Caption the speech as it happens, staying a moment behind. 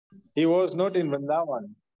he was not in Vrindavan.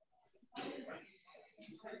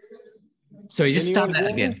 So you just start that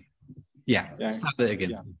again. Yeah, start that again.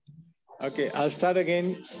 Yeah. Okay, I'll start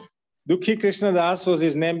again. Dukhi Krishna Das was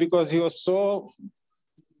his name because he was so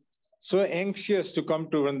anxious to come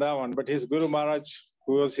to Vrindavan, but his Guru Maharaj,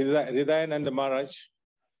 who was Hridayananda Maharaj,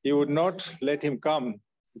 he would not let him come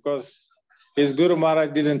because his Guru Maharaj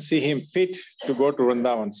didn't see him fit to go to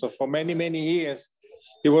Vrindavan. So for many, many years,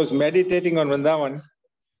 he was meditating on Vrindavan.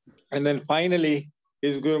 And then finally,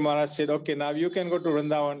 his Guru Maharaj said, okay, now you can go to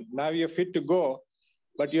Vrindavan. Now you're fit to go,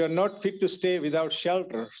 but you're not fit to stay without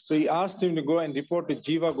shelter. So he asked him to go and report to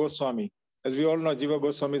Jiva Goswami. As we all know, Jiva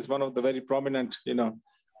Goswami is one of the very prominent,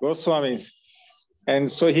 Goswamis. And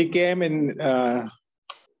so he came and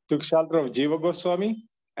took shelter of Jiva Goswami.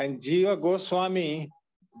 And Jiva Goswami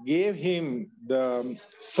gave him the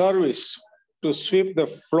service to sweep the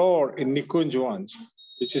floor in Nikunjvanj,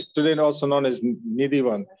 which is today also known as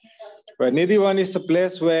Nidhivan. But Nidhivan is a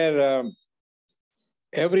place where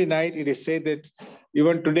every night it is said that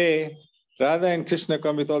even today, Radha and Krishna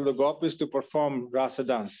come with all the gopis to perform rasa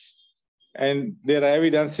dance. And there are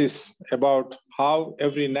evidences about how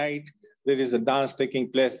every night there is a dance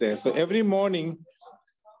taking place there. So every morning,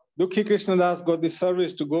 Dukhi Krishnadas got the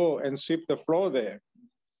service to go and sweep the floor there.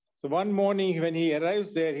 So one morning when he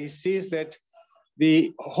arrives there, he sees that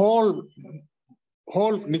the whole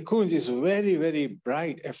Nikunj is very, very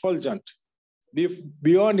bright, effulgent,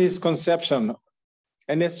 beyond his conception.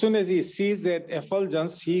 And as soon as he sees that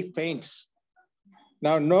effulgence, he faints.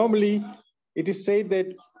 Now, normally, it is said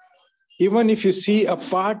that even if you see a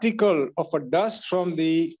particle of a dust from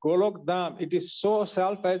the Golok Dham, it is so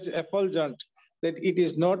self-effulgent that it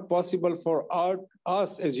is not possible for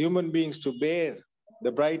us as human beings to bear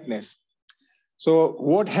the brightness. So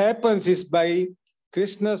what happens is by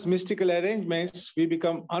Krishna's mystical arrangements, we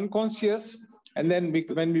become unconscious. And then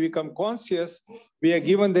when we become conscious, we are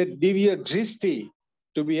given that divya drishti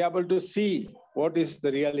to be able to see what is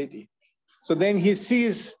the reality. So then he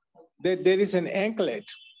sees that there is an anklet.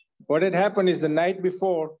 What had happened is the night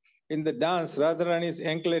before in the dance, Radharani's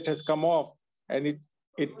anklet has come off and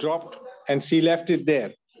it dropped and she left it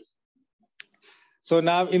there. So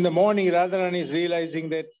now in the morning, Radharani is realizing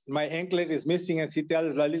that my anklet is missing and she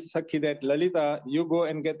tells Lalita Sakhi that, Lalita, you go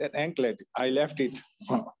and get that anklet. I left it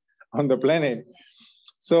on the planet.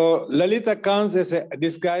 So Lalita comes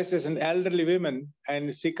disguised as an elderly woman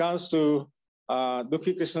and she comes to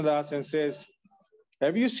Dukhi Krishnadas and says,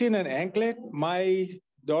 have you seen an anklet? My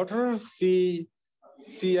daughter, she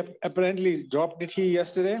apparently dropped it here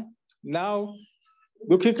yesterday. Now,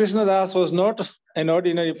 Dukhi Krishnadas was not an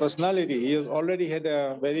ordinary personality. He has already had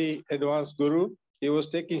a very advanced guru. He was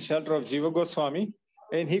taking shelter of Jiva Goswami,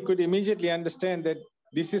 and he could immediately understand that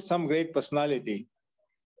this is some great personality.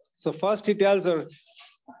 So first he tells her,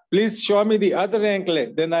 please show me the other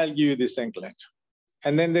anklet, then I'll give you this anklet.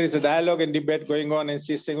 And then there is a dialogue and debate going on, and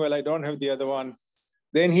she's saying, well, I don't have the other one.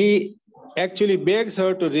 Then he actually begs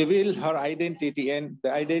her to reveal her identity, and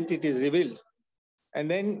the identity is revealed.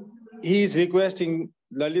 And then he is requesting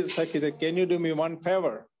Lalita Sakhi that, can you do me one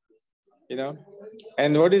favor?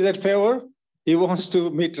 And what is that favor? He wants to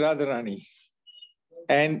meet Radharani.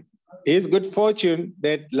 And his good fortune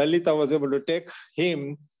that Lalita was able to take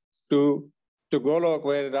him to Golok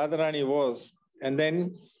where Radharani was. And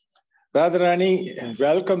then Radharani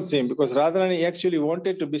welcomes him because Radharani actually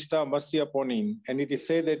wanted to bestow mercy upon him. And it is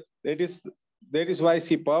said that that is why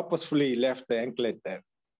she purposefully left the anklet there.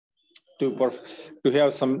 To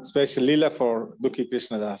have some special lila for Dukhi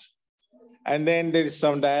Krishnadas. And then there is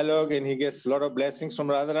some dialogue and he gets a lot of blessings from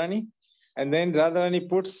Radharani. And then Radharani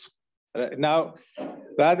now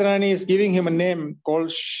Radharani is giving him a name called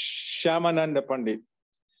Shyamananda Pandit.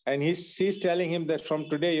 And she's telling him that from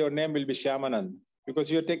today your name will be Shyamanand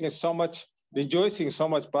because you're taking so much, rejoicing so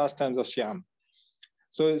much pastimes of Shyam.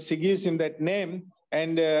 So she gives him that name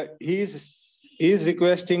and he's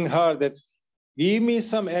requesting her that give me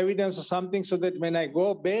some evidence or something so that when I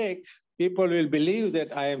go back, people will believe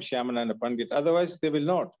that I am Shyamananda Pandit. Otherwise, they will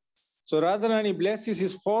not. So Radharani blesses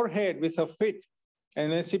his forehead with her feet.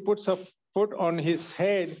 And when she puts her foot on his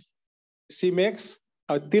head, she makes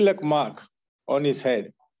a tilak mark on his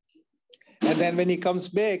head. And then when he comes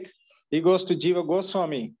back, he goes to Jiva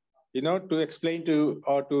Goswami, to explain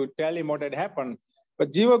or to tell him what had happened.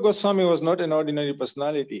 But Jiva Goswami was not an ordinary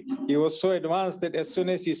personality. He was so advanced that as soon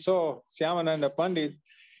as he saw Shyamananda Pandit,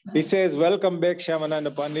 he says, welcome back,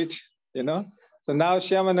 Shyamananda Pandit, So now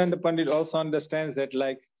Shyamananda Pandit also understands that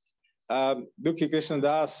Dukhi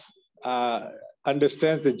Krishnadas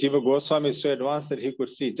understands that Jiva Goswami is so advanced that he could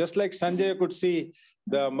see. Just like Sanjaya could see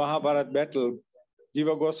the Mahabharat battle,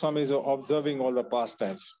 Jiva Goswami is observing all the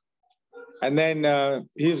pastimes. And then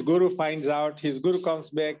his guru finds out, his guru comes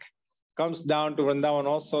back, comes down to Vrindavan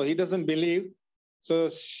also. He doesn't believe. So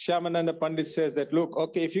Shyamananda Pandit says that, look,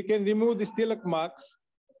 okay, if you can remove this tilak mark,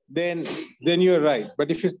 then you're right.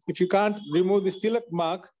 But if you can't remove this tilak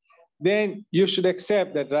mark, then you should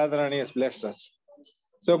accept that Radharani has blessed us.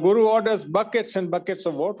 So Guru orders buckets and buckets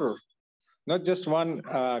of water, not just one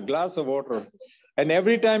glass of water. And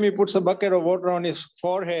every time he puts a bucket of water on his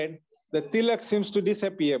forehead, the tilak seems to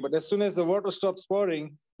disappear. But as soon as the water stops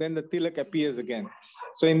pouring, then the tilak appears again.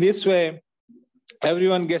 So in this way,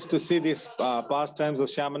 everyone gets to see these pastimes of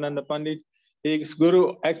Shyamananda Pandit. His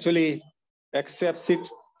Guru actually accepts it,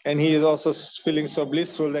 and he is also feeling so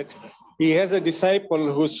blissful that he has a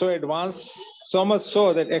disciple who's so advanced, so much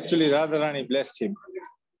so that actually Radharani blessed him.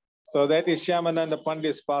 So that is Shyamananda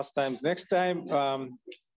Pandit's pastimes. Next time,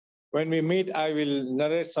 when we meet, I will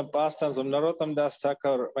narrate some pastimes of Narottam Das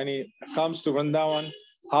Thakur when he comes to Vrindavan,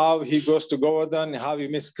 how he goes to Govardhan, how he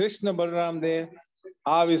meets Krishna Balaram there,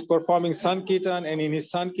 how he's performing Sankirtan, and in his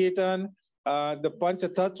Sankirtan, the Pancha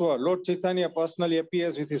Tattva, Lord Chaitanya personally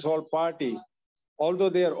appears with his whole party. Although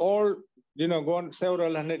they are all, gone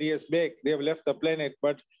several hundred years back, they have left the planet,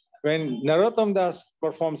 but when Narottam Das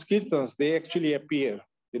performs Kirtans, they actually appear,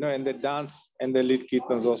 and they dance and they lead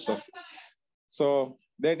Kirtans also. So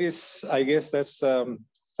that is, I guess that's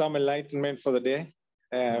some enlightenment for the day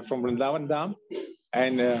from Vrindavan Dham.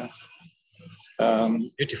 And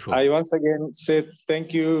beautiful. I once again say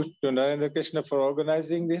thank you to Narendra Krishna for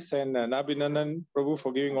organizing this, and Nabhinandan Prabhu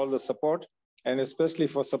for giving all the support, and especially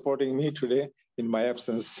for supporting me today in my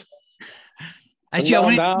absence. Actually, I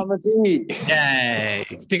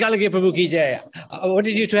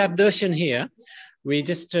wanted you to have darshan here. We're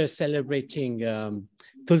just celebrating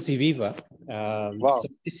Tulsi Viva. Wow. So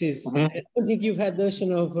this is, I don't think you've had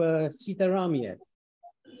darshan of Sita Ram yet.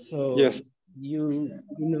 So yes. You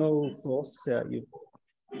know, of course, you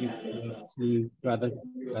see Radha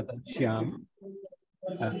Shyam.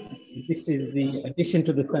 This is the addition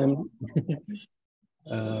to the family,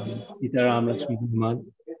 Sita Ram Lakshmi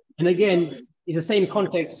Hanuman. And again, it's the same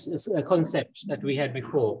concept that we had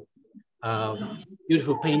before.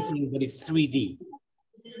 Beautiful painting, but it's 3D.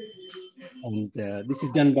 And this is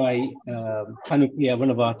done by Kanupriya, one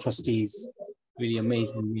of our trustees. Really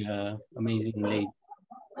amazing, amazing lady.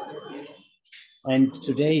 And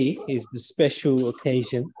today is the special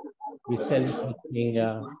occasion. We're celebrating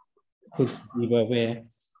Tulsi Viva, where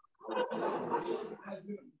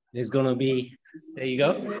there's going to be, there you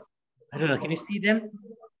go. I don't know, can you see them?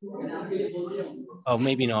 Oh,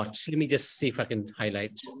 maybe not. Let me just see if I can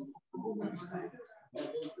highlight.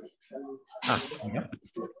 Yeah.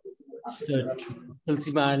 So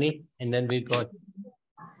Tulsi Bani, and then we've got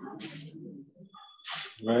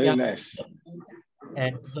very nice.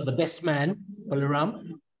 And the best man,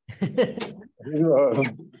 Balaram.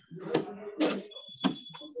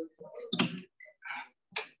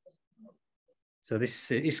 So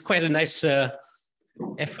this is quite a nice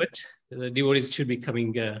effort. The devotees should be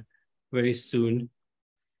coming very soon.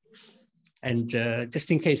 And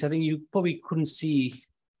just in case, I think you probably couldn't see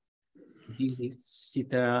the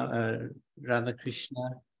Sita, Radha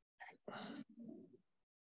Krishna.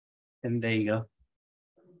 And there you go.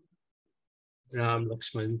 Ram,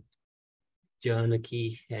 Lakshman,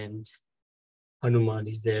 Janaki, and Hanuman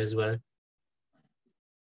is there as well.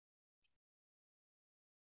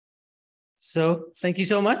 So thank you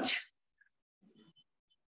so much.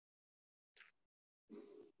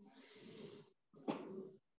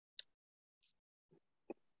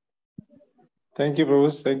 Thank you,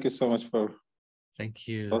 Bruce. Thank you so much for. Thank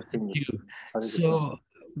you. Thank you. So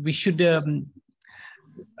we should.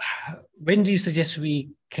 When do you suggest we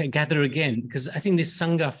can gather again? Because I think this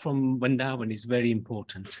Sangha from Vrindavan is very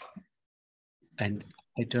important. And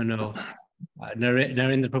I don't know,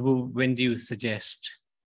 Narendra Prabhu, when do you suggest?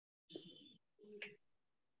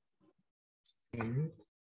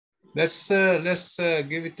 Let's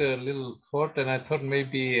give it a little thought. And I thought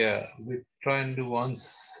maybe we try and do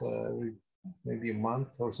once, maybe a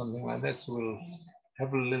month or something like that. So we'll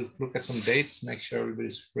have a little look at some dates, make sure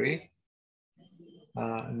everybody's free.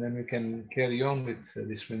 And then we can carry on with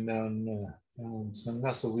this Vrindavan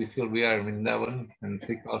Sangha. So we feel we are in Vrindavan and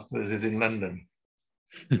Trikalajna is in London.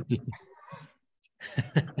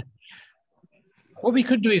 What we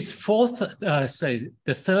could do is the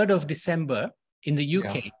 3rd of December in the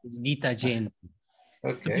UK is Gita Jayanti.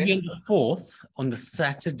 Okay. So maybe on the 4th, on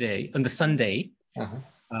the Sunday,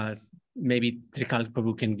 maybe Trikalajna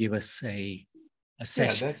Prabhu can give us a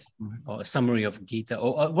session or a summary of Gita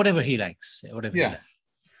or whatever he likes. Whatever he likes.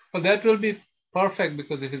 Well, that will be perfect,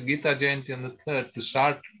 because if it's Gita Jayanti on the 3rd, to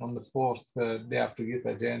start on the 4th day after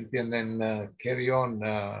Gita Jayanti, and then carry on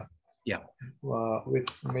with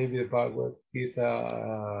maybe the Bhagavad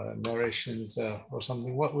Gita narrations or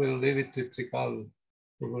something. What we'll leave it to Trikal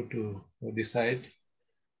to decide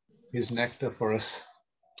his nectar for us.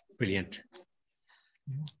 Brilliant.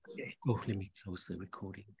 Okay. Oh, let me close the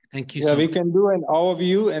recording. Thank you Yeah, so we much. can do an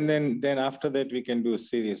overview, and then after that we can do a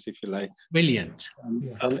series if you like. Brilliant.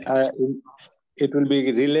 And, it will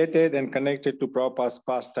be related and connected to Prabhupada's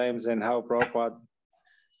pastimes and how Prabhupada,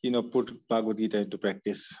 put Bhagavad Gita into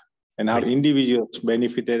practice, and how individuals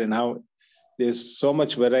benefited, and how there's so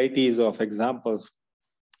much varieties of examples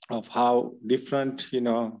of how different,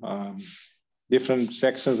 different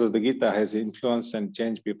sections of the Gita has influenced and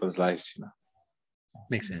changed people's lives.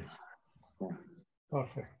 Makes sense. Yeah.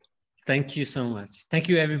 Perfect. Thank you so much. Thank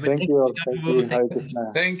you, everybody. Thank you.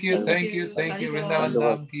 Thank you. Hare Krishna. Thank you. Vrindavan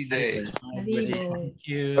Dham ki jai. Thank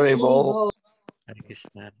you. Hare Bol. Hare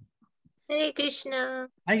Krishna. Hare Krishna.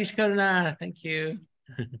 Hare Krishna. Thank you.